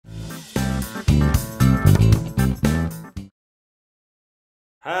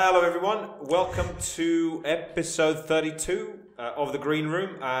Hello everyone, welcome to episode 32 of The Green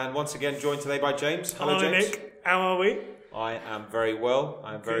Room, and once again joined today by James. Hello Hi James. Nick, how are we? I am very well,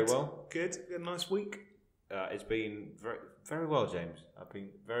 very well. Good, a nice week. It's been very, very well, James. I've been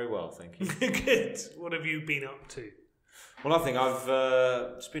very well, thank you. Good, what have you been up to? Well, nothing, I've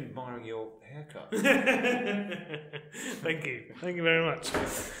just been admiring your haircut. Thank you very much.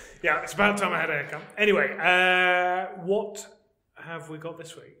 Yeah, it's about time I had a haircut. Anyway, what have we got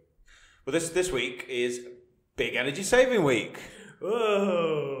this week? Well, this week is Big Energy Saving Week.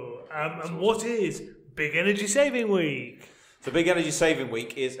 Oh, and what is Big Energy Saving Week? So Big Energy Saving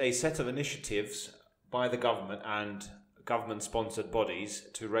Week is a set of initiatives by the government and government-sponsored bodies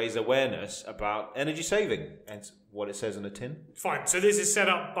to raise awareness about energy saving. And what it says on the tin. Fine, so this is set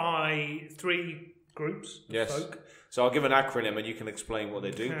up by three groups of folk. So I'll give an acronym and you can explain what they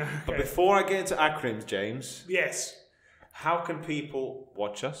do. Okay. But before I get into acronyms, James. Yes. How can people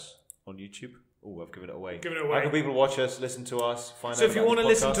watch us on YouTube? Oh, I've given it away. How can people watch us, listen to us, find out So if you want to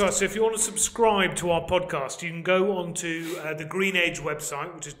listen to podcast? us, so if you want to subscribe to our podcast, you can go onto the Green Age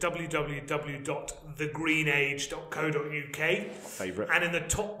website, which is www.thegreenage.co.uk. Favourite. And in the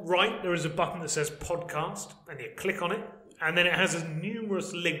top right, there is a button that says podcast, and you click on it, and then it has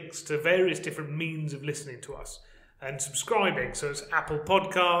numerous links to various different means of listening to us and subscribing. So it's Apple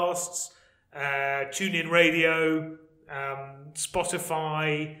Podcasts, TuneIn Radio,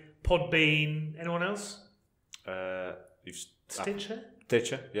 Spotify, Podbean. Anyone else? Stitcher?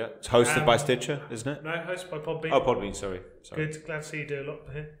 Stitcher, yeah. It's hosted by Stitcher, isn't it? No, hosted by Podbean. Oh, Podbean, sorry. Good, glad to see you do a lot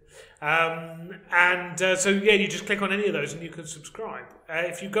here. So you just click on any of those and you can subscribe.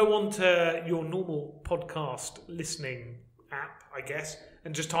 If you go onto your normal podcast listening app, I guess,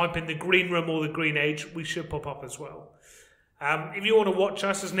 and just type in The Green Room or The Green Age, we should pop up as well. If you want to watch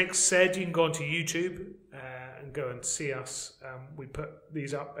us, as Nick said, you can go onto YouTube and go and see us. We put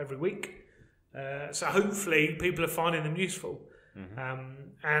these up every week. So hopefully people are finding them useful.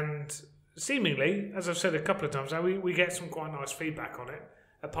 Mm-hmm. And seemingly, as I've said a couple of times now, we get some quite nice feedback on it,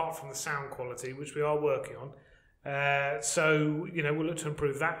 apart from the sound quality, which we are working on. So, we'll look to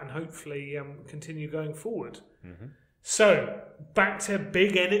improve that and hopefully continue going forward. Mm-hmm. So, back to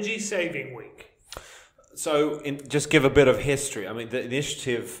Big Energy Saving Week. So, just give a bit of history. I mean, the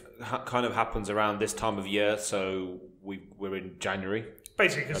initiative kind of happens around this time of year, so we're in January.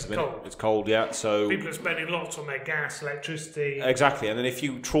 Basically, because it's cold. It's cold, yeah. So people are spending lots on their gas, electricity. Exactly, and then if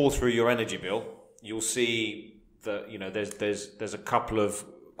you trawl through your energy bill, you'll see that there's a couple of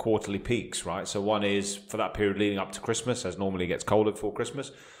quarterly peaks, right? So one is for that period leading up to Christmas, as normally it gets colder before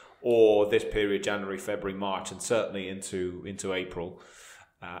Christmas, or this period, January, February, March, and certainly into April,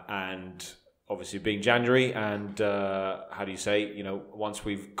 and obviously being January, and once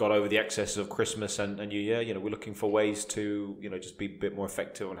we've got over the excesses of Christmas and New Year, we're looking for ways to, just be a bit more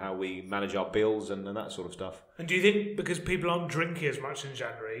effective on how we manage our bills and that sort of stuff. And do you think because people aren't drinking as much in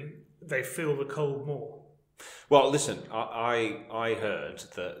January, they feel the cold more? Well, listen, I heard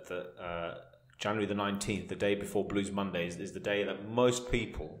that January the 19th, the day before Blues Mondays, is the day that most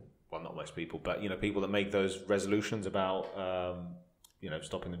people, well, not most people, but, people that make those resolutions about...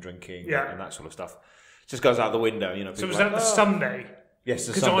 stopping the drinking and that sort of stuff. Just goes out the window, So was that the Sunday? Yes,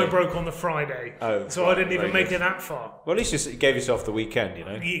 the Because Sunday. I broke on the Friday. Oh, so right, I didn't even make it that far. Well, at least you gave yourself the weekend,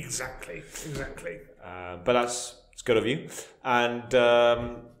 Exactly. But it's good of you. And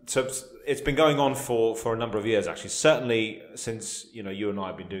so it's been going on for a number of years, actually. Certainly since, you and I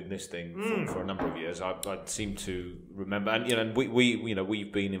have been doing this thing for a number of years, I seem to remember. And,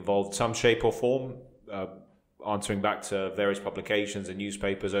 we've been involved in some shape or form, answering back to various publications and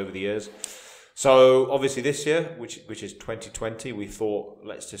newspapers over the years. So obviously this year, which is 2020, we thought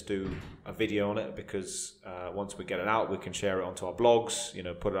let's just do a video on it because once we get it out, we can share it onto our blogs,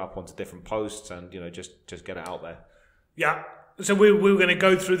 put it up onto different posts and just get it out there. Yeah. So we were going to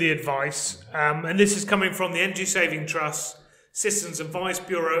go through the advice, and this is coming from the Energy Saving Trust, Systems Advice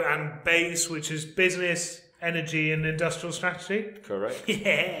Bureau, and BASE, which is Business, Energy and Industrial Strategy. Correct.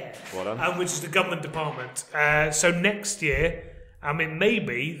 Yeah. Well done. Which is the government department. So next year, it may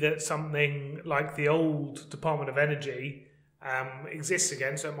be that something like the old Department of Energy exists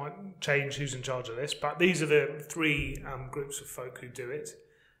again, so it might change who's in charge of this. But these are the three groups of folk who do it.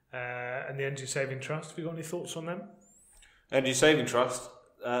 And the Energy Saving Trust. Have you got any thoughts on them? Energy Saving Trust?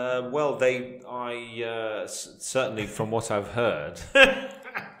 Certainly from what I've heard...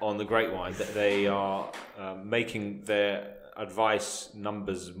 on the Grapevine, that they are making their advice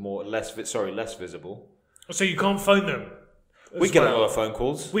numbers less visible. So you can't phone them? We get a lot of phone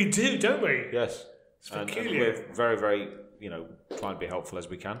calls. We do, don't we? Yes. It's peculiar. And we're very, very try and be helpful as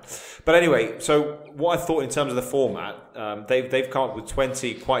we can. But anyway, so what I thought in terms of the format, they've come up with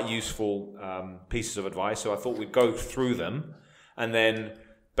 20 quite useful pieces of advice. So I thought we'd go through them, and then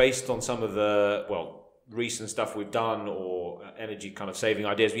based on some of the recent stuff we've done or energy kind of saving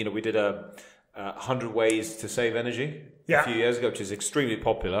ideas, we did a 100 ways to save energy a few years ago, which is extremely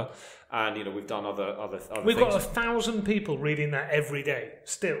popular. And we've done other We've things. got 1,000 people reading that every day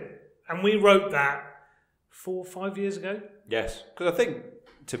still, and we wrote that 4 or 5 years ago. Yes, because I think,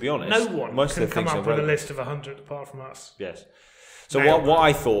 to be honest, no one most can of the come things up with a list of 100 apart from us. Yes. So what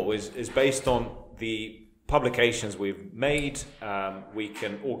I thought is based on the publications we've made, we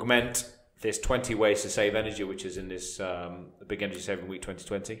can augment this 20 ways to save energy, which is in this Big Energy Saving Week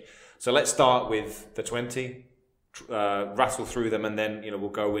 2020. So let's start with the 20. Rattle through them, and then we'll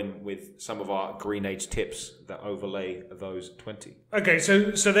go in with some of our green age tips that overlay those 20. Okay,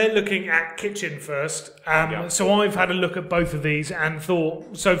 so they're looking at kitchen first. So I've had a look at both of these and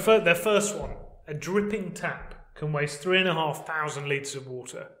thought, so for their first one, a dripping tap can waste 3,500 litres of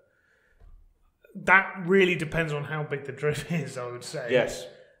water. That really depends on how big the drip is, I would say. Yes.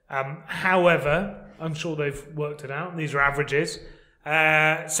 However, I'm sure they've worked it out. These are averages.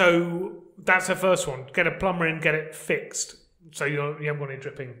 So that's the first one. Get a plumber in, get it fixed. So you haven't got any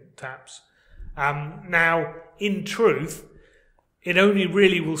dripping taps. Now, in truth, it only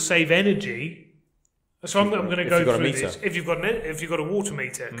really will save energy. So I'm going to go through this. If you've got a water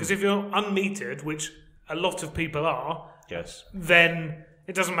meter, because if you're unmetered, which a lot of people are, yes, then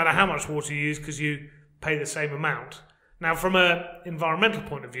it doesn't matter how much water you use because you pay the same amount. Now, from an environmental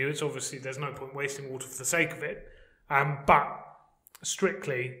point of view, it's obviously there's no point wasting water for the sake of it. But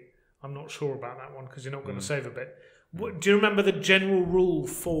strictly, I'm not sure about that one because you're not going to save a bit. Do you remember the general rule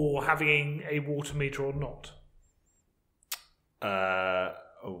for having a water meter or not? The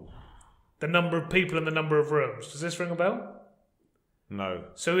number of people and the number of rooms. Does this ring a bell? No.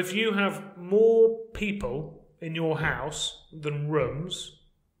 So if you have more people in your house than rooms,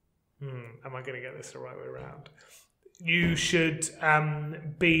 am I going to get this the right way around? You should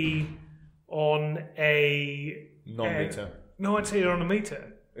be on a non-meter. No, I'd say you're on a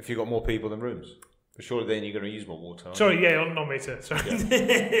meter. If you've got more people than rooms. But surely then you're going to use more water. On non-meter. Sorry.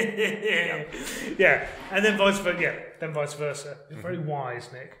 Yeah. And then vice versa. Yeah, then vice versa. You're very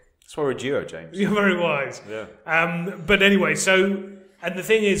wise, Nick. That's why we're a duo, James. You're very wise. Yeah. But anyway, and the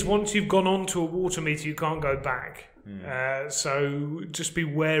thing is, once you've gone on to a water meter, you can't go back. So just be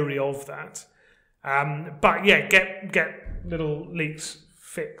wary of that. But yeah, get little leaks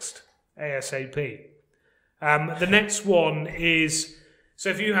fixed ASAP. The next one is, so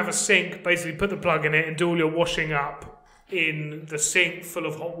if you have a sink, basically put the plug in it and do all your washing up in the sink full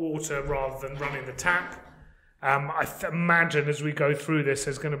of hot water rather than running the tap. I imagine as we go through this,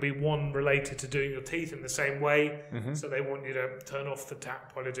 there's going to be one related to doing your teeth in the same way. So they want you to turn off the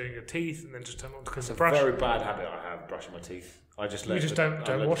tap while you're doing your teeth and then just turn on the brush. It's a very bad habit I have, brushing my teeth. I just let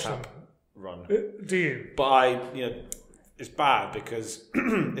don't wash them. Run. Do you? But it's bad because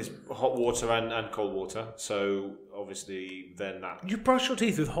it's hot water and cold water. So obviously then that... You brush your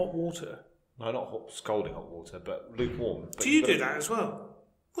teeth with hot water? No, not hot, scalding hot water, but lukewarm. But do you do that as well?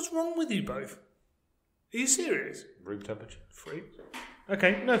 What's wrong with you both? Are you serious? Room temperature. Freak.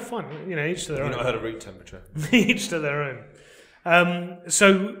 Okay, no, fine. Each to their own. You've not heard of room temperature. Each to their own.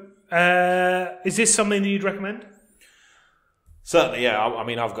 Is this something that you'd recommend? Certainly, yeah. I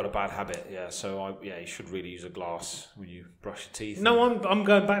mean, I've got a bad habit, yeah. So, you should really use a glass when you brush your teeth. No, I'm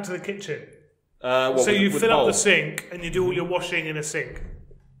going back to the kitchen. You fill up the sink and you do all your washing in a sink.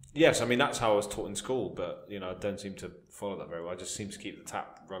 Yes, I mean, that's how I was taught in school, but, I don't seem to follow that very well. I just seem to keep the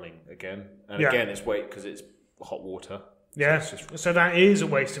tap running again. And again, it's because it's hot water. Yeah, so that is a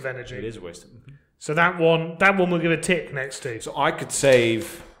waste of energy. It is a waste. So that one we'll give a tick next to. So I could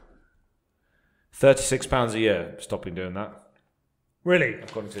save £36 a year stopping doing that. Really?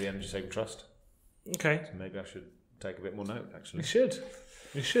 According to the Energy Saving Trust. Okay. So maybe I should take a bit more note, actually.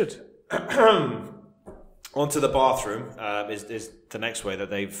 You should. Onto the bathroom is the next way that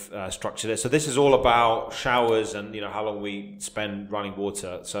they've structured it. So this is all about showers and how long we spend running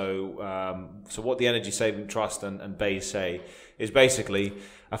water. So what the Energy Saving Trust and BEIS say is basically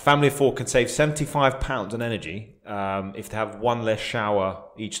a family of 4 can save £75 on energy if they have one less shower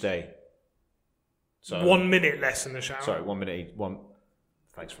each day. So 1 minute less in the shower. Sorry, 1 minute.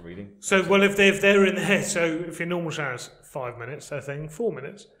 Thanks for reading. So if they're in there, so if your normal shower's 5 minutes, they're saying 4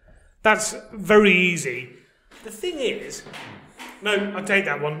 minutes. That's very easy. The thing is, no, I take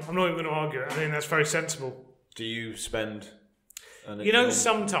that one. I'm not even going to argue it. I think that's very sensible. Do you spend...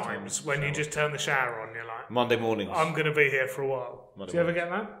 sometimes when you just turn the shower on, you're like... Monday mornings. I'm going to be here for a while. Do you ever get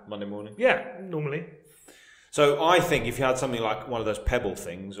that? Monday morning? Yeah, normally. So I think if you had something like one of those Pebble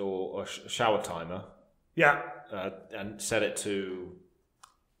things or a shower timer, Yeah. And set it to,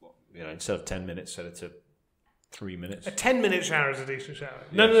 instead of 10 minutes, set it to 3 minutes. A 10-minute shower is a decent shower.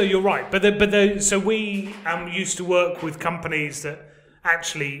 No, you're right. So we used to work with companies that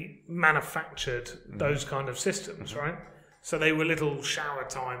actually manufactured those kind of systems, right? So they were little shower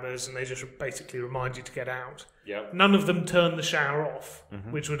timers, and they just basically remind you to get out. Yeah. None of them turn the shower off,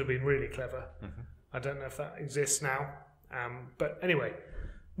 which would have been really clever. I don't know if that exists now, but anyway,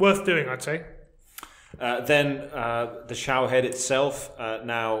 worth doing, I'd say. Then the shower head itself.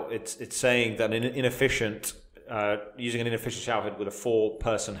 Now it's saying that using an inefficient shower head with a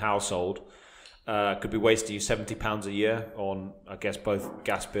 4-person household could be wasting you £70 a year on, I guess, both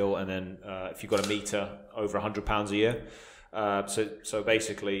gas bill and then if you've got a meter, over £100 a year. So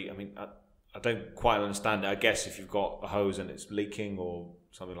basically, I mean, I don't quite understand it. I guess if you've got a hose and it's leaking or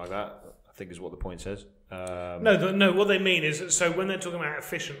something like that, I think is what the point says. No. What they mean is, so when they're talking about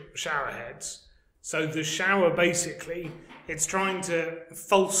efficient shower heads, so the shower basically, it's trying to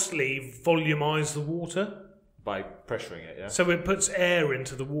falsely volumize the water. By pressuring it, yeah. So it puts air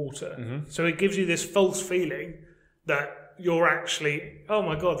into the water. So it gives you this false feeling that you're actually, oh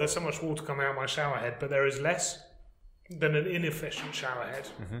my God, there's so much water coming out of my shower head, but there is less than an inefficient shower head.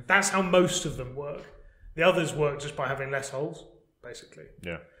 That's how most of them work. The others work just by having less holes, basically.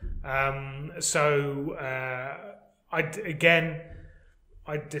 Yeah.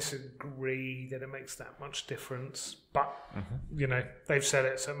 I disagree that it makes that much difference, but they've said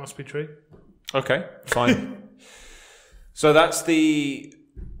it, so it must be true. Okay, fine. So that's the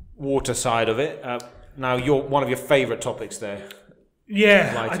water side of it. Now, one of your favourite topics there.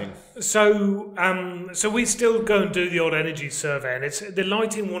 Yeah, lighting. So we still go and do the odd energy survey, and the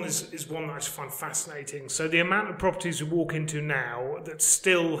lighting one is one that I find fascinating. So the amount of properties we walk into now that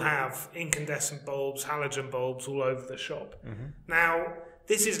still have incandescent bulbs, halogen bulbs all over the shop. Now,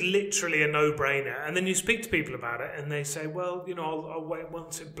 this is literally a no-brainer. And then you speak to people about it, and they say, well, I'll wait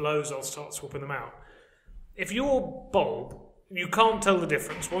once it blows, I'll start swapping them out. If your bulb, you can't tell the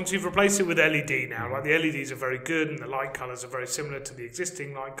difference. Once you've replaced it with LED now, like the LEDs are very good and the light colours are very similar to the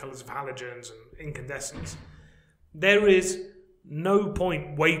existing light colours of halogens and incandescents, there is no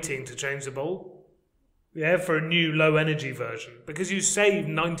point waiting to change the bulb for a new low-energy version, because you save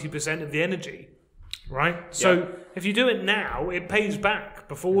 90% of the energy, right? So if you do it now, it pays back.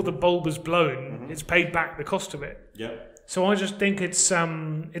 Before the bulb is blown, it's paid back the cost of it. Yeah. So I just think it's a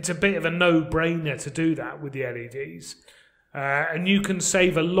bit of a no-brainer to do that with the LEDs. And you can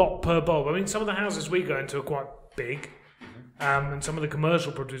save a lot per bulb. I mean, some of the houses we go into are quite big, and some of the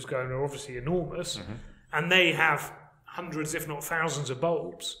commercial properties go in are obviously enormous, and they have hundreds, if not thousands, of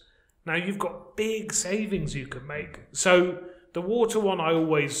bulbs. Now, you've got big savings you can make. So the water one I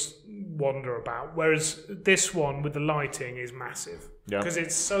always wonder about, whereas this one with the lighting is massive, because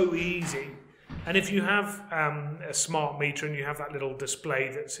it's so easy. And if you have a smart meter and you have that little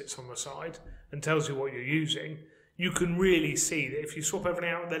display that sits on the side and tells you what you're using, you can really see that if you swap everything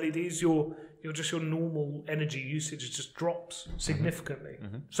out with LEDs, your normal energy usage just drops significantly.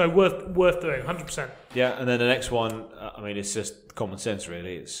 So worth doing, 100%. Yeah, and then the next one, it's just common sense,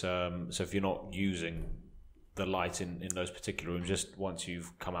 really. It's so if you're not using the light in those particular rooms, just once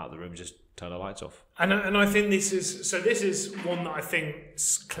you've come out of the room, just turn the lights off. And I think this is one that I think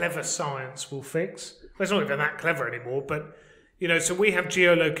clever science will fix. Well, it's not even that clever anymore, but so we have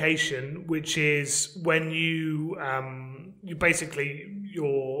geolocation, which is when you can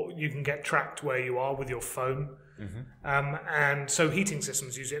get tracked where you are with your phone, and so heating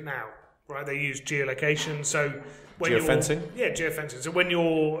systems use it now, right? They use geolocation. So when geofencing? Geofencing. So when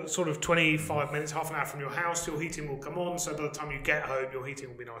you're sort of 25 minutes, half an hour from your house, your heating will come on. So by the time you get home, your heating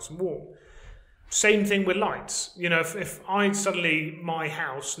will be nice and warm. Same thing with lights. If my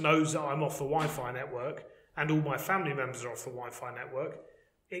house knows that I'm off the Wi-Fi network and all my family members are off the Wi-Fi network,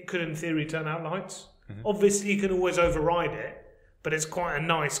 it could in theory turn out lights. Obviously, you can always override it, but it's quite a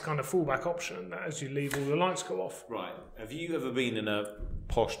nice kind of fallback option that as you leave, all the lights go off. Right. Have you ever been in a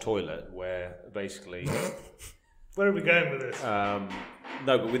posh toilet where basically... Where are we going with this? No,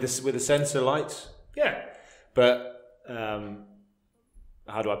 but with the sensor lights? Yeah. But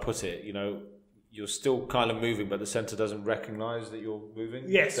how do I put it? You're still kind of moving, but the sensor doesn't recognise that you're moving.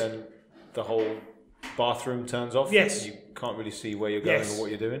 Yes. Then the whole bathroom turns off. Yes. You can't really see where you're going or what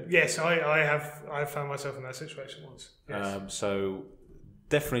you're doing. Yes, I found myself in that situation once. Yes. So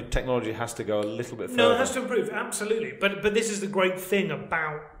definitely technology has to go a little bit further. No, it has to improve, absolutely. But this is the great thing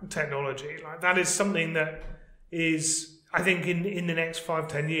about technology. Like, that is something that is, I think, in the next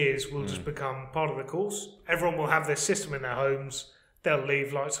 5-10 years will just become part of the course. Everyone will have this system in their homes. They'll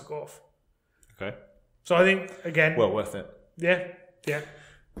leave, lights will go off. Okay. So I think, again... Well worth it. Yeah.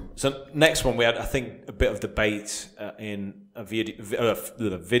 So next one, we had, I think, a bit of debate in a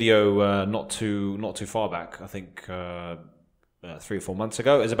video not too far back. I think 3 or 4 months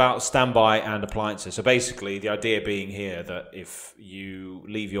ago. Is about standby and appliances. So basically, the idea being here that if you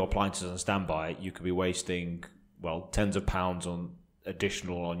leave your appliances on standby, you could be wasting tens of pounds on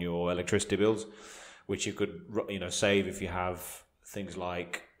additional on your electricity bills, which you could save if you have things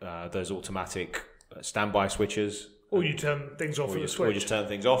like those automatic standby switches. Or you turn things off with a switch. Or you just turn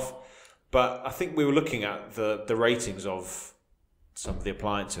things off. But I think we were looking at the ratings of some of the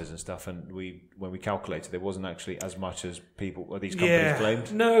appliances and stuff, and when we calculated, there wasn't actually as much as these companies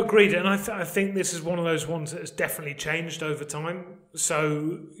claimed. No, agreed. And I think this is one of those ones that has definitely changed over time.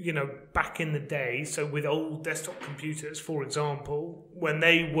 So, back in the day, so with old desktop computers, for example, when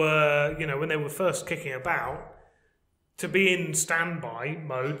they were first kicking about, to be in standby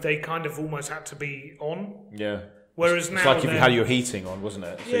mode, they kind of almost had to be on. Yeah. Whereas it's now like if you had your heating on, wasn't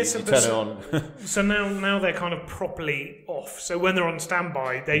it? So you turn it on. So now they're kind of properly off. So when they're on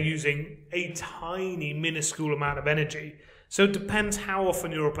standby, they're using a tiny, minuscule amount of energy. So it depends how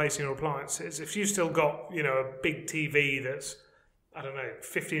often you're replacing your appliances. If you've still got, a big TV that's,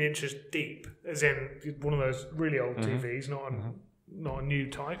 15 inches deep, as in one of those really old TVs, not a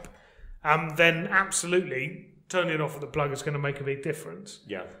new type, then absolutely turning it off with the plug is going to make a big difference.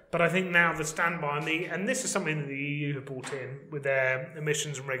 Yeah. But I think now the standby and this is something that the EU have brought in with their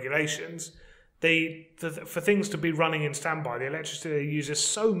emissions and regulations. For things to be running in standby, the electricity they use is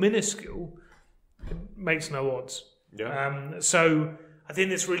so minuscule, it makes no odds. Yeah. So I think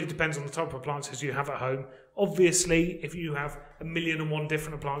this really depends on the type of appliances you have at home. Obviously, if you have 1,000,001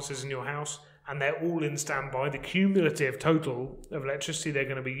 different appliances in your house and they're all in standby, the cumulative total of electricity they're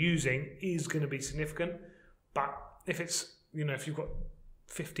going to be using is going to be significant. But if it's, if you've got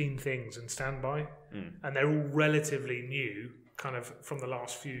 15 things in standby and they're all relatively new, kind of from the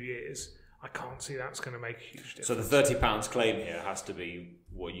last few years, I can't see that's going to make a huge difference. So the £30 claim here has to be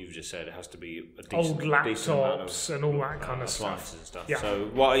what you've just said. It has to be a decent, old laptops decent amount of and all that kind of stuff. And stuff. Yeah. So,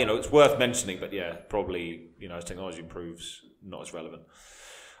 it's worth mentioning, but probably, as technology improves, not as relevant.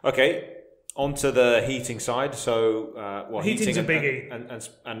 Okay. Onto the heating side, so heating's a biggie,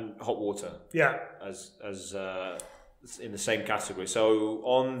 and hot water, as in the same category. So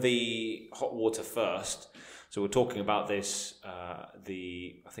on the hot water first, so we're talking about this I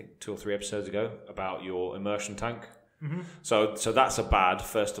think 2 or 3 episodes ago about your immersion tank. Mm-hmm. So that's a bad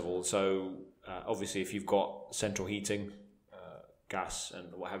first of all. So obviously, if you've got central heating, gas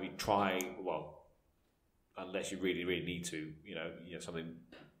and what have you, unless you really need to, something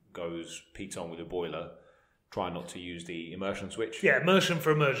peaks on with a boiler, try not to use the immersion switch. Yeah, immersion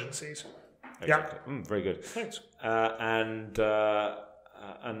for emergencies. Exactly. Yeah. Very good. Thanks.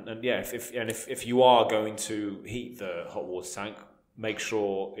 If you are going to heat the hot water tank, make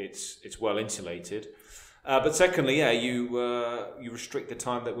sure it's well insulated. But secondly, you restrict the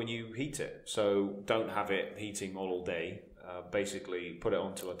time that when you heat it. So don't have it heating all day. Basically, put it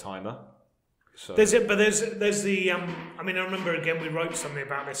onto a timer. So. There's the I remember again we wrote something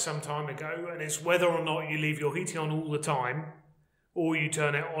about this some time ago, and it's whether or not you leave your heating on all the time, or you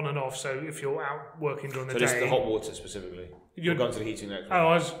turn it on and off. So if you're out working during the day, this is the hot water specifically. You're going to the heating next. I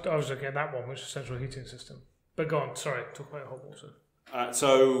was looking at that one, which is central heating system. But go on, sorry, talk about hot water.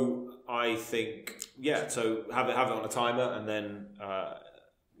 So I think so have it on a timer, and then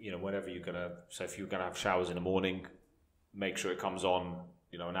whenever you're gonna, so if you're gonna have showers in the morning, make sure it comes on.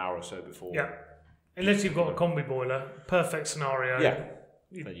 An hour or so before. Yeah. Unless you've got a combi boiler, perfect scenario. Yeah.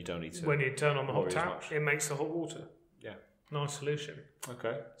 Then you don't need to. When you turn on the hot tap, it makes the hot water. Yeah. Nice solution.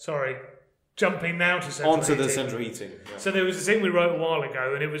 Okay. Sorry. Jumping now to central heating. Onto the central heating. Yeah. So there was a thing we wrote a while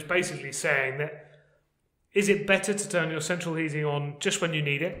ago, and it was basically saying that is it better to turn your central heating on just when you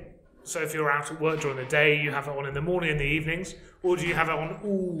need it? So if you're out at work during the day, you have it on in the morning and the evenings, or do you have it on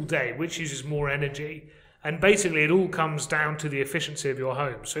all day, which uses more energy? And basically, it all comes down to the efficiency of your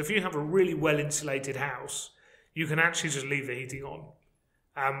home. So if you have a really well-insulated house, you can actually just leave the heating on.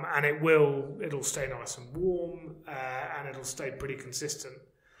 And it'll stay nice and warm, and it'll stay pretty consistent.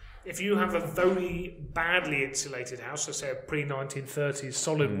 If you have a very badly insulated house, so say a pre-1930s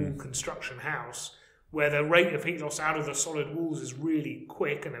solid wall construction house, where the rate of heat loss out of the solid walls is really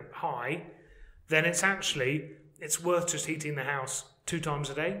quick and high, then it's worth just heating the house 2 times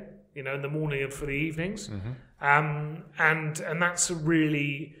a day. In the morning and for the evenings. Mm-hmm. And that's a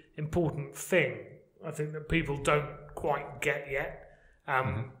really important thing, I think, that people don't quite get yet.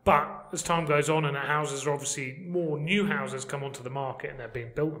 But as time goes on and houses are obviously more new houses come onto the market and they're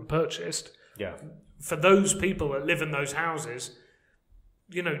being built and purchased. Yeah. For those people that live in those houses,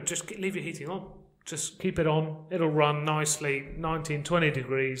 just leave your heating on. Just keep it on. It'll run nicely, 19, 20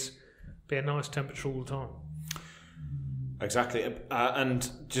 degrees. Be a nice temperature all the time. Exactly. And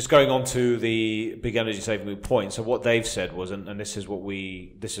just going on to the big energy saving point. So what they've said was, and this is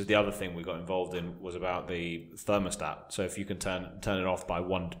the other thing we got involved in, was about the thermostat. So if you can turn it off by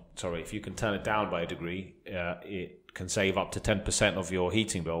if you can turn it down by a degree, it can save up to 10% of your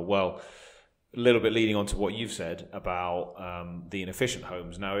heating bill. Well, a little bit leading on to what you've said about the inefficient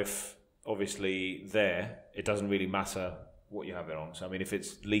homes. Now, if obviously it doesn't really matter what you have it on. So I mean, if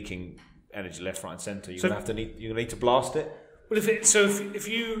it's leaking energy left, right, and centre, you're gonna need to blast it. Well, if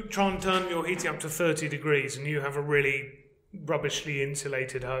you try and turn your heating up to 30 degrees and you have a really rubbishly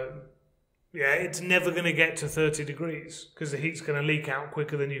insulated home, yeah, it's never going to get to 30 degrees because the heat's going to leak out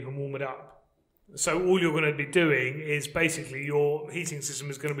quicker than you can warm it up. So all you're going to be doing is basically your heating system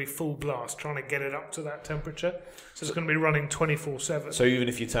is going to be full blast, trying to get it up to that temperature. So it's going to be running 24/7. So even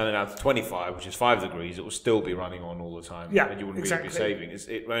if you turn it down to 25, which is 5 degrees, it will still be running on all the time. Yeah, and you wouldn't exactly. really be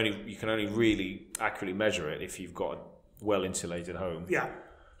saving. You can only really accurately measure it if you've got a well insulated home. Yeah,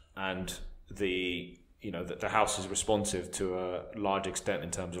 and the house is responsive to a large extent in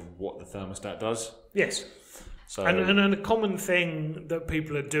terms of what the thermostat does. Yes. So, and a common thing that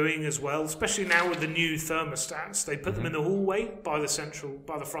people are doing as well, especially now with the new thermostats, they put them in the hallway by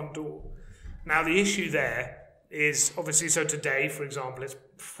the front door. Now the issue there is obviously, so today, for example, it's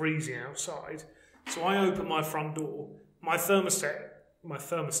freezing outside. So I open my front door, my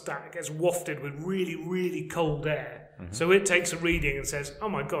thermostat gets wafted with really, really cold air. So it takes a reading and says, oh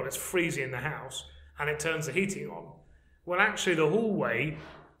my God, it's freezing in the house, and it turns the heating on. Well, actually the hallway,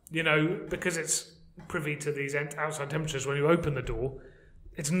 because it's privy to these outside temperatures when you open the door,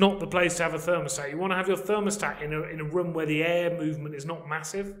 it's not the place to have a thermostat. You want to have your thermostat in a room where the air movement is not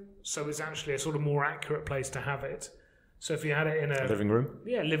massive, so it's actually a sort of more accurate place to have it. So if you had it in a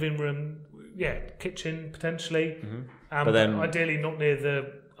living room, kitchen potentially, but then ideally not near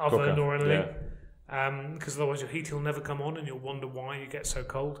the oven cooker, or anything, because otherwise your heating will never come on and you'll wonder why you get so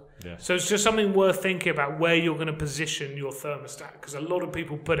cold. Yeah. So it's just something worth thinking about where you're going to position your thermostat, because a lot of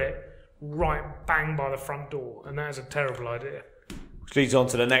people put it right bang by the front door, and that is a terrible idea. Which leads on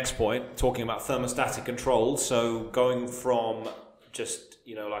to the next point, talking about thermostatic control. So going from just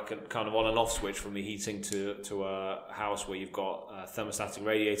like a kind of on and off switch from the heating to a house where you've got thermostatic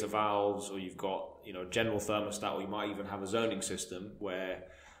radiator valves, or you've got general thermostat, or you might even have a zoning system where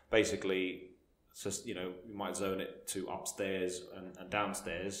basically it's just you might zone it to upstairs and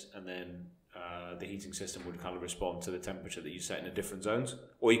downstairs, and then the heating system would kind of respond to the temperature that you set in the different zones.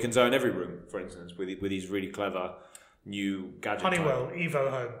 Or you can zone every room, for instance, with these really clever new gadget Honeywell Evo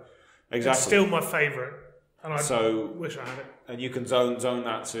Home. Exactly. It's still my favourite, and I wish I had it. And you can zone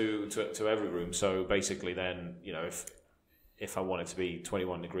that to every room. So basically then, if I want it to be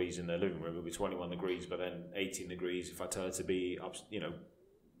 21 degrees in the living room, it'll be 21 degrees, but then 18 degrees if I tell it to be up,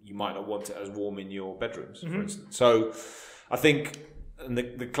 you might not want it as warm in your bedrooms, for instance. So I think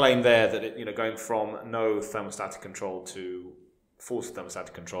the claim there that going from no thermostatic control to forced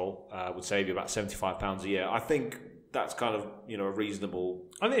thermostatic control would save you about £75 a year. I think that's kind of a reasonable.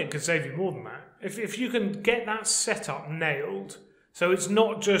 I think it could save you more than that if you can get that setup nailed. So it's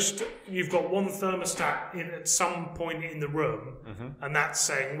not just you've got one thermostat in at some point in the room, and that's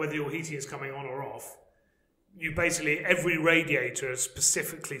saying whether your heating is coming on or off. You basically, every radiator is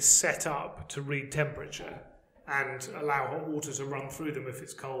specifically set up to read temperature and allow hot water to run through them if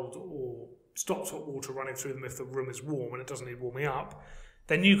it's cold, or stops hot water running through them if the room is warm and it doesn't need warming up.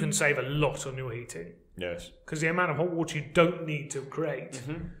 Then you can save a lot on your heating. Yes. Because the amount of hot water you don't need to create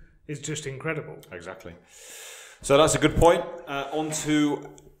is just incredible. Exactly. So that's a good point. On to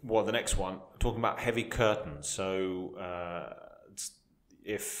the next one, talking about heavy curtains. So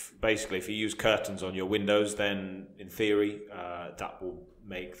if you use curtains on your windows, then in theory that will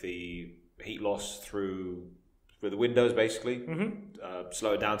make the heat loss through the windows basically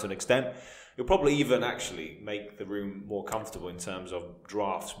slow it down to an extent. It'll probably even actually make the room more comfortable in terms of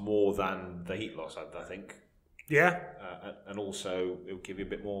drafts more than the heat loss, I think. Yeah. And also it'll give you a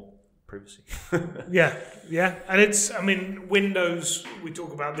bit more privacy. Yeah. And windows, we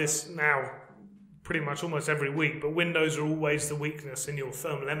talk about this now pretty much almost every week, but windows are always the weakness in your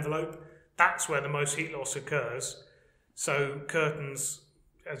thermal envelope. That's where the most heat loss occurs. So curtains,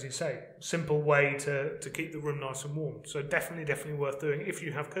 as you say, simple way to keep the room nice and warm. So definitely worth doing if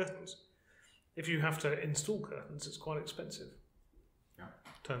you have curtains. If you have to install curtains, it's quite expensive. Yeah.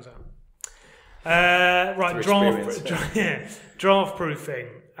 Turns out. Right, draft proofing.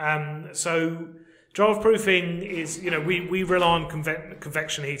 So draft proofing is, we rely on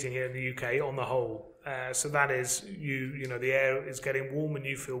convection heating here in the UK on the whole. So that is, the air is getting warm and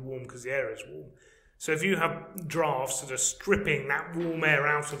you feel warm because the air is warm. So if you have drafts that are stripping that warm air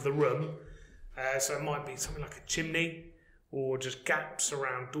out of the room, so it might be something like a chimney or just gaps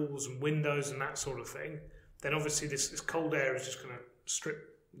around doors and windows and that sort of thing, then obviously this cold air is just going to strip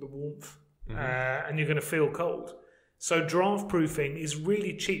the warmth and you're going to feel cold. So draft proofing is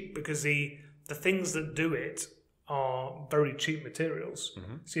really cheap because the things that do it are very cheap materials.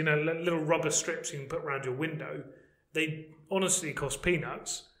 So, you know, little rubber strips you can put around your window, they honestly cost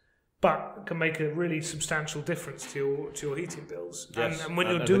peanuts, but can make a really substantial difference to your heating bills. Yes. And when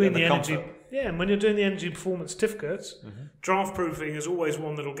you're doing the energy, comfort. and when you're doing the energy performance certificates, draft proofing is always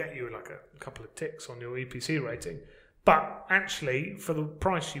one that'll get you like a couple of ticks on your EPC rating. But actually, for the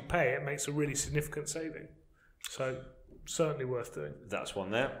price you pay, it makes a really significant saving. So certainly worth doing. That's one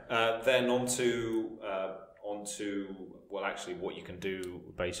there. Then on to well, actually, what you can do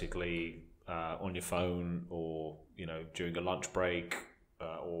basically on your phone, or you know, during a lunch break,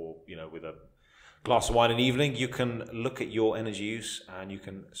 or you know, with a glass of wine in the evening, you can look at your energy use and you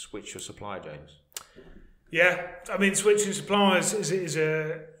can switch your supplier, James. Yeah, I mean, switching suppliers is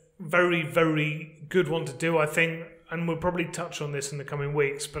a very, very good one to do, I think, and we'll probably touch on this in the coming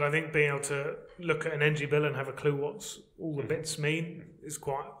weeks, but I think being able to look at an energy bill and have a clue what's all the bits mean is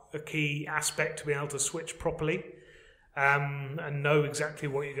quite a key aspect to be able to switch properly and know exactly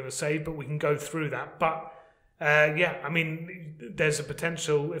what you're going to save, but we can go through that. But yeah, I mean, there's a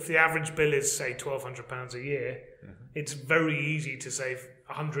potential, if the average bill is, say, £1,200 a year, it's very easy to save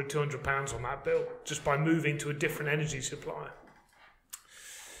 £100, £200 on that bill just by moving to a different energy supplier.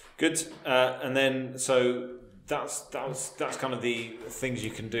 Good. And then, so that's kind of the things you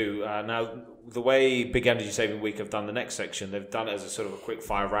can do. Now, the way Big Energy Saving Week have done the next section, they've done it as a sort of a quick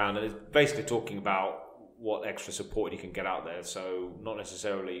fire round, and it's basically talking about what extra support you can get out there. So not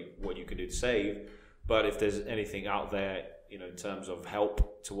necessarily what you can do to save, but if there's anything out there, you know, in terms of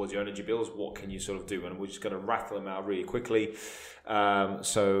help towards your energy bills, what can you sort of do? And we're just going to rattle them out really quickly. Do you want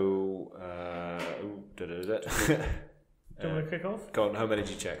to kick off? Go on, home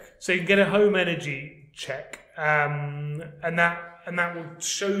energy check. So you can get a home energy check, and that will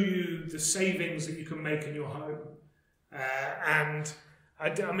show you the savings that you can make in your home. And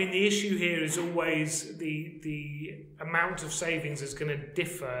I mean, the issue here is always the amount of savings is going to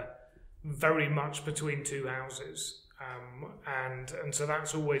differ very much between two houses, and so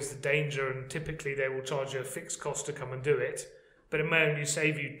that's always the danger. And typically, they will charge you a fixed cost to come and do it, but it may only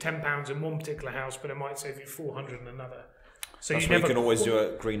save you £10 in one particular house, but it might save you £400 in another. So that's why you can always do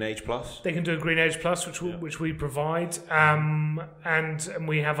a Green Age Plus. They can do a Green Age Plus, which we provide, and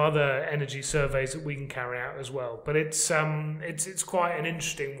we have other energy surveys that we can carry out as well. But it's quite an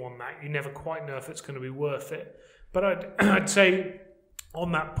interesting one that you never quite know if it's going to be worth it. But I'd say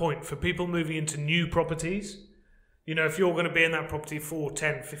on that point, for people moving into new properties, you know, if you're going to be in that property for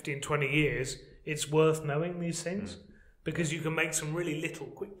 10, 15, 20 years, it's worth knowing these things because you can make some really little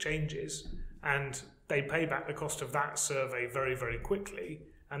quick changes and they pay back the cost of that survey very, very quickly.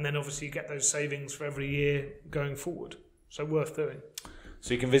 And then obviously you get those savings for every year going forward. So worth doing.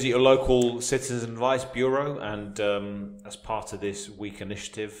 So you can visit your local Citizens Advice Bureau, and as part of this week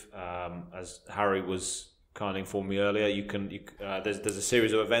initiative, as Harry was kind of informed me earlier, there's a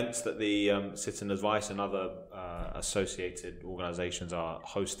series of events that the Citizen Advice and other associated organisations are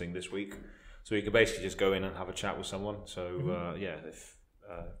hosting this week. So you can basically just go in and have a chat with someone. So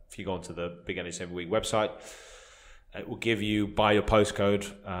if you go onto the Big Energy Saving Week website, it will give you by your postcode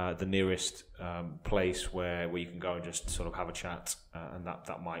the nearest place where you can go and just sort of have a chat, and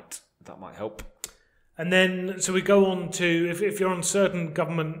that might help. And then, so we go on to if you're on certain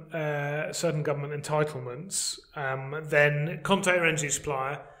government entitlements, then contact your energy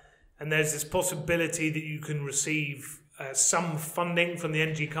supplier, and there's this possibility that you can receive some funding from the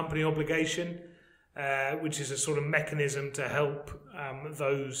energy company obligation, which is a sort of mechanism to help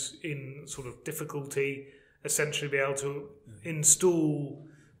those in sort of difficulty essentially be able to install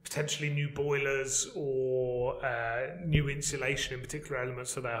potentially new boilers or new insulation in particular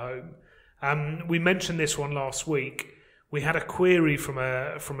elements of their home. We mentioned this one last week. We had a query from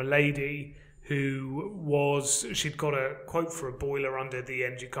a lady she'd got a quote for a boiler under the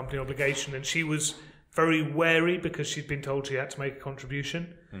energy company obligation, and she was very wary because she'd been told she had to make a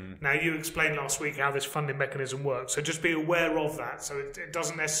contribution. Now, you explained last week how this funding mechanism works, so just be aware of that. So it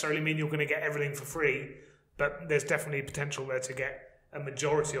doesn't necessarily mean you're going to get everything for free, but there's definitely potential there to get a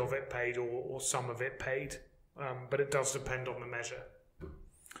majority of it paid or some of it paid, but it does depend on the measure.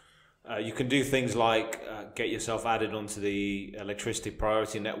 You can do things like get yourself added onto the electricity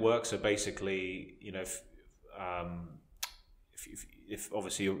priority network. So basically, you know, if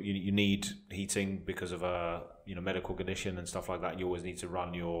obviously you need heating because of a medical condition and stuff like that, you always need to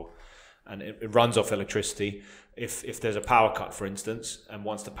run your and it runs off electricity. If there's a power cut, for instance, and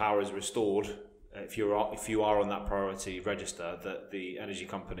once the power is restored, if you are on that priority register, that the energy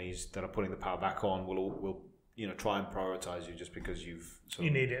companies that are putting the power back on will try and prioritize you just because you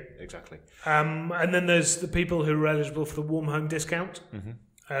need it. Exactly. And then there's the people who are eligible for the warm home discount,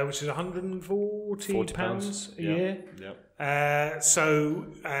 which is £140 a year. Yep. So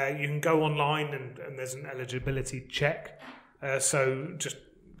you can go online and there's an eligibility check. So just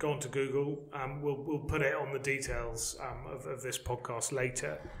go onto Google. We'll put it on the details of this podcast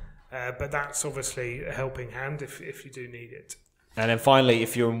later. But that's obviously a helping hand if you do need it. And then finally,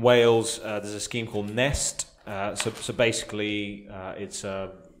 if you're in Wales, there's a scheme called Nest. So basically, it's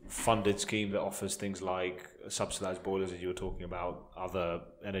a funded scheme that offers things like subsidised boilers, as you were talking about, other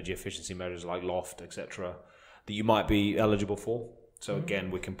energy efficiency measures like loft, etc., that you might be eligible for. So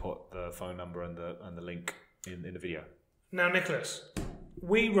again, we can put the phone number and the link in the video. Now, Nicholas,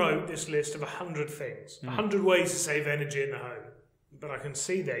 we wrote this list of 100 things, 100 ways to save energy in the home. But I can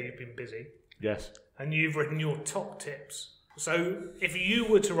see there you've been busy. Yes. And you've written your top tips. So if you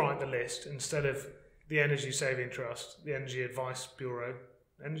were to write the list instead of the Energy Saving Trust, the Energy Advice Bureau,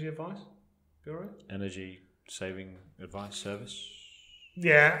 Energy Advice Bureau? Energy Saving Advice Service.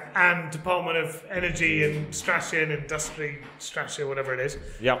 Yeah, and Department of Energy and Strategy and Industry Strategy, or whatever it is.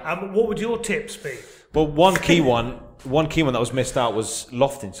 Yeah. What would your tips be? Well, one key one that was missed out was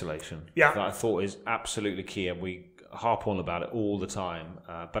loft insulation. Yeah. That I thought is absolutely key, and we harp on about it all the time.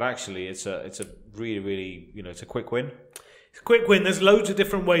 But actually, it's a really, really, it's a quick win. It's a quick win. There's loads of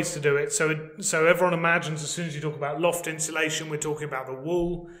different ways to do it. So everyone imagines as soon as you talk about loft insulation, we're talking about the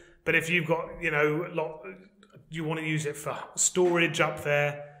wool. But if you've got, you want to use it for storage up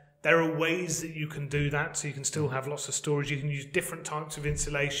there, there are ways that you can do that. So you can still have lots of storage. You can use different types of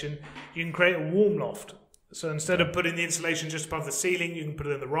insulation. You can create a warm loft. So instead of putting the insulation just above the ceiling, you can put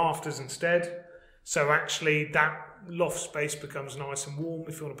it in the rafters instead. So actually that loft space becomes nice and warm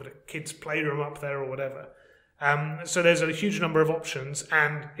if you want to put a kid's playroom up there or whatever. So there's a huge number of options,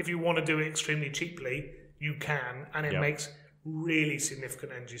 and if you want to do it extremely cheaply, you can, and it makes really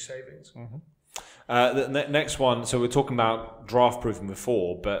significant energy savings. The next one, so we're talking about draft proofing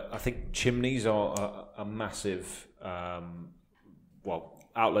before, but I think chimneys are a massive outlet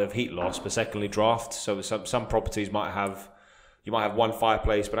of heat loss, but secondly draft. So some properties you might have one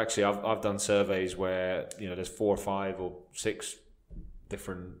fireplace, but actually I've done surveys where there's 4 or 5 or 6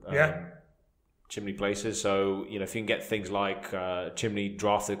 different chimney places. So if you can get things like chimney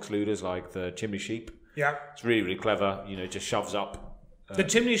draft excluders, like the chimney sheep, it's really, really clever. It just shoves up. The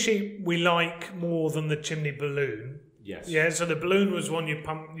chimney sheep we like more than the chimney balloon. Yes. Yeah. So the balloon was one you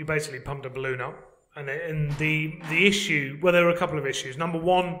basically pumped a balloon up, and the issue. Well, there were a couple of issues. Number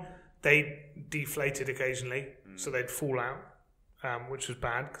one, they deflated occasionally, so they'd fall out. Which was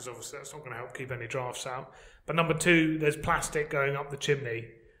bad because obviously that's not going to help keep any drafts out. But number two, there's plastic going up the chimney,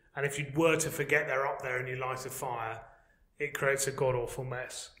 and if you were to forget they're up there and you light a fire, it creates a god-awful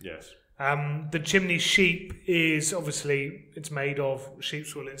mess. Yes. The chimney sheep is obviously, it's made of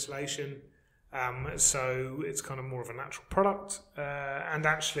sheep's wool insulation, so it's kind of more of a natural product, and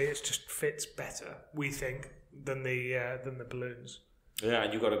actually it just fits better, we think, than the balloons. Yeah,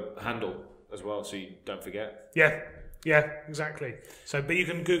 and you've got a handle as well, so you don't forget. Yeah, exactly. So, but you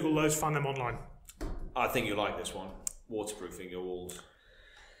can Google those, find them online. I think you like this one, waterproofing your walls.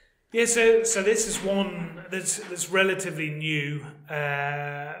 Yeah, so this is one that's relatively new,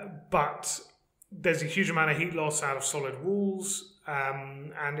 but there's a huge amount of heat loss out of solid walls,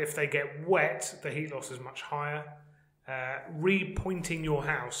 and if they get wet, the heat loss is much higher. Repointing your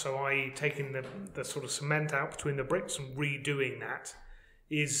house, so i.e. taking the sort of cement out between the bricks and redoing that,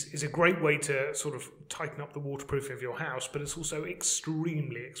 is a great way to sort of tighten up the waterproofing of your house, but it's also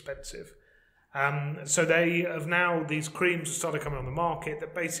extremely expensive. So they have now, these creams have started coming on the market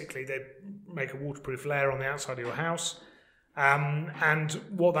that basically they make a waterproof layer on the outside of your house. And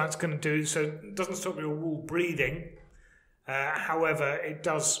what that's going to do, so it doesn't stop your wall breathing. However, it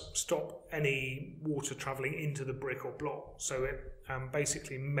does stop any water travelling into the brick or block. So it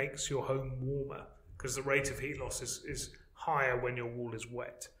basically makes your home warmer because the rate of heat loss is higher when your wall is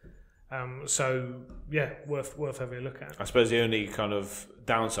wet. So yeah, worth having a look at. I suppose the only kind of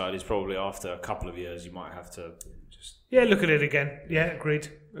downside is probably after a couple of years you might have to just look at it again. Yeah, agreed.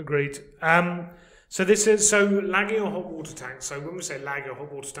 So this is lagging your hot water tank. So when we say lag your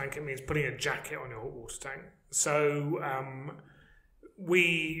hot water tank, it means putting a jacket on your hot water tank. So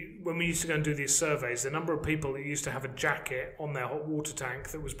when we used to go and do these surveys, the number of people that used to have a jacket on their hot water tank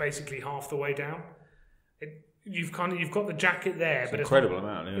that was basically half the way down. You've got the jacket there, but incredible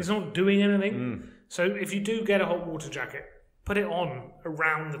amount. Yeah. It's not doing anything. So if you do get a hot water jacket, put it on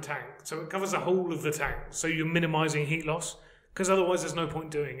around the tank, so it covers the whole of the tank, so you're minimising heat loss, because otherwise there's no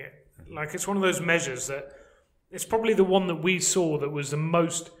point doing it. Like, it's one of those measures that it's probably the one that we saw that was the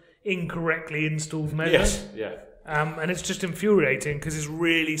most incorrectly installed measure. Yes, yeah. And it's just infuriating because it's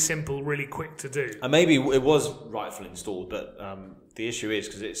really simple, really quick to do. And maybe it was rightfully installed, but the issue is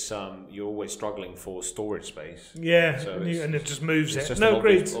because it's you're always struggling for storage space. Yeah, so and it just moves it's it. Just No, an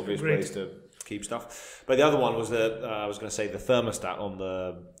agreed. obvious ways to keep stuff. But the other one was I was going to say the thermostat on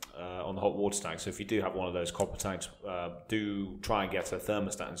the hot water tank. So if you do have one of those copper tanks, do try and get a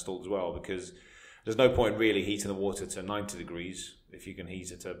thermostat installed as well, because there's no point really heating the water to 90 degrees if you can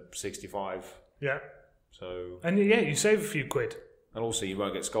heat it to 65. Yeah. So you save a few quid. And also you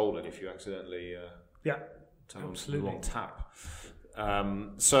won't get scolded if you accidentally turn on the wrong tap.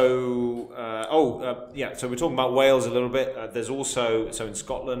 So we're talking about Wales a little bit. There's also in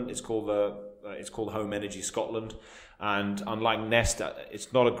Scotland it's called Home Energy Scotland, and unlike Nest,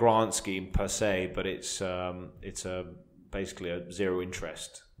 it's not a grant scheme per se, but it's basically a zero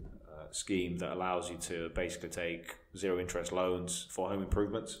interest scheme that allows you to basically take zero interest loans for home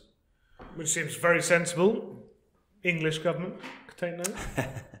improvements. Which seems very sensible. English government could take note.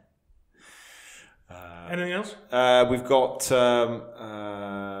 Anything else? We've got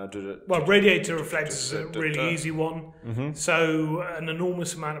radiator reflectors is a really easy one. Mm-hmm. So an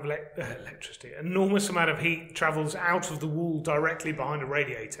enormous amount of electricity, an enormous amount of heat travels out of the wall directly behind a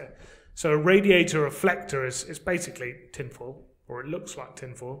radiator. So a radiator reflector is basically tinfoil, or it looks like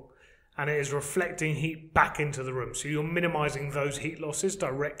tinfoil, and it is reflecting heat back into the room. So you're minimising those heat losses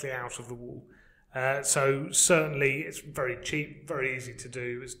directly out of the wall. So certainly it's very cheap, very easy to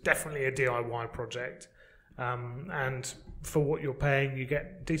do. It's definitely a DIY project. And for what you're paying, you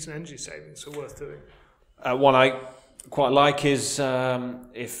get decent energy savings, so worth doing. One I quite like is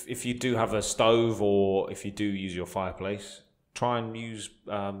if you do have a stove, or if you do use your fireplace, try and use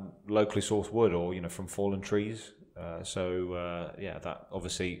locally sourced wood, or from fallen trees. That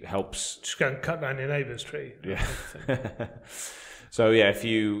obviously helps. Just go and cut down your neighbour's tree. Yeah. So if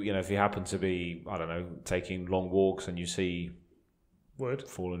you happen to be, I don't know, taking long walks and you see wood,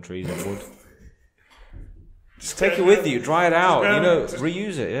 fallen trees and wood, just take it with you, dry it out,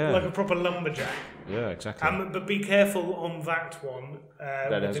 reuse it. Yeah, like a proper lumberjack. Yeah, exactly. But be careful on that one.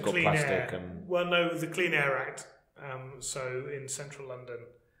 That has got plastic and. Well, no, the Clean Air Act. So in central London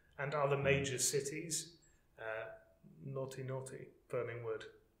and other major cities. Naughty, burning wood.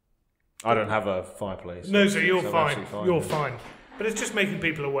 I don't have a fireplace. No, so you're fine. You're fine. But it's just making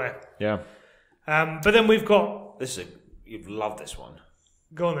people aware. Yeah. But then we've got... You'd love this one.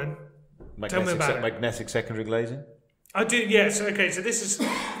 Go on then. Tell me about it. Magnetic secondary glazing? I do, yes. Okay, so this is...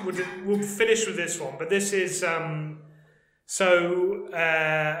 We'll finish with this one. But this is... a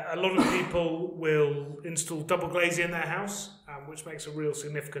lot of people will install double glazing in their house, which makes a real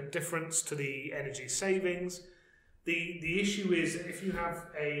significant difference to the energy savings. The issue is that if you have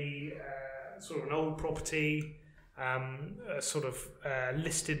a sort of an old property, a sort of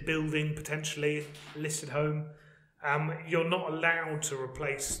listed building, potentially listed home, you're not allowed to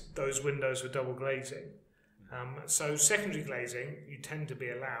replace those windows with double glazing. So secondary glazing, you tend to be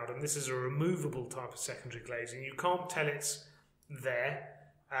allowed, and this is a removable type of secondary glazing. You can't tell it's there,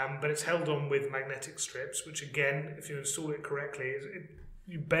 but it's held on with magnetic strips, which again, if you install it correctly,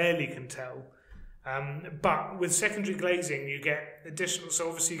 you barely can tell. But with secondary glazing, you get additional. So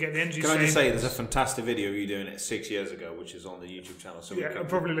obviously, you get the energy. Can I just say, there's a fantastic video of you doing it 6 years ago, which is on the YouTube channel. So I'm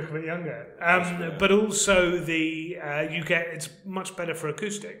probably looking a bit younger. But also it's much better for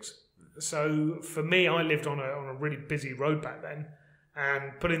acoustics. So for me, I lived on a really busy road back then,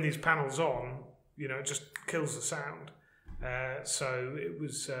 and putting these panels on, it just kills the sound. So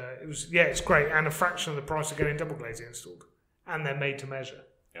it's great, and a fraction of the price of getting double glazing installed, and they're made to measure.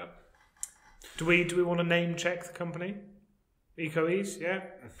 Yeah. Do we want to name check the company? EcoEase, yeah.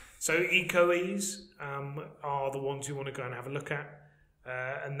 So EcoEase are the ones you want to go and have a look at,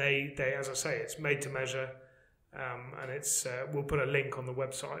 and they as I say, it's made to measure, and it's we'll put a link on the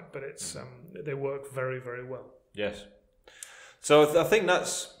website, but it's they work very, very well. Yes. So I think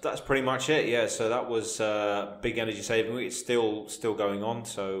that's pretty much it. Yeah. So that was big energy saving week. It's still going on.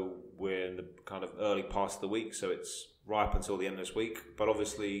 So we're in the kind of early part of the week. So it's right up until the end of this week. But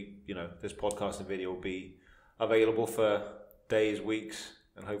obviously, this podcast and video will be available for days, weeks,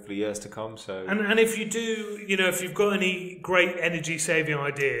 and hopefully years to come. So and if you do, if you've got any great energy saving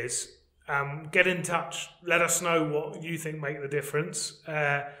ideas, get in touch. Let us know what you think make the difference.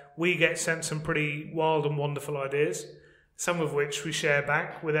 We get sent some pretty wild and wonderful ideas, some of which we share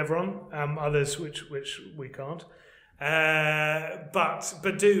back with everyone, others which we can't.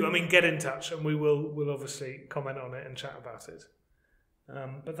 But do, I mean, get in touch and we'll obviously comment on it and chat about it.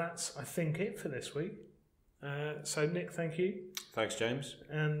 But that's, I think, it for this week. So Nick, thank you. Thanks, James.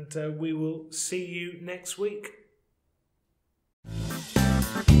 And we will see you next week.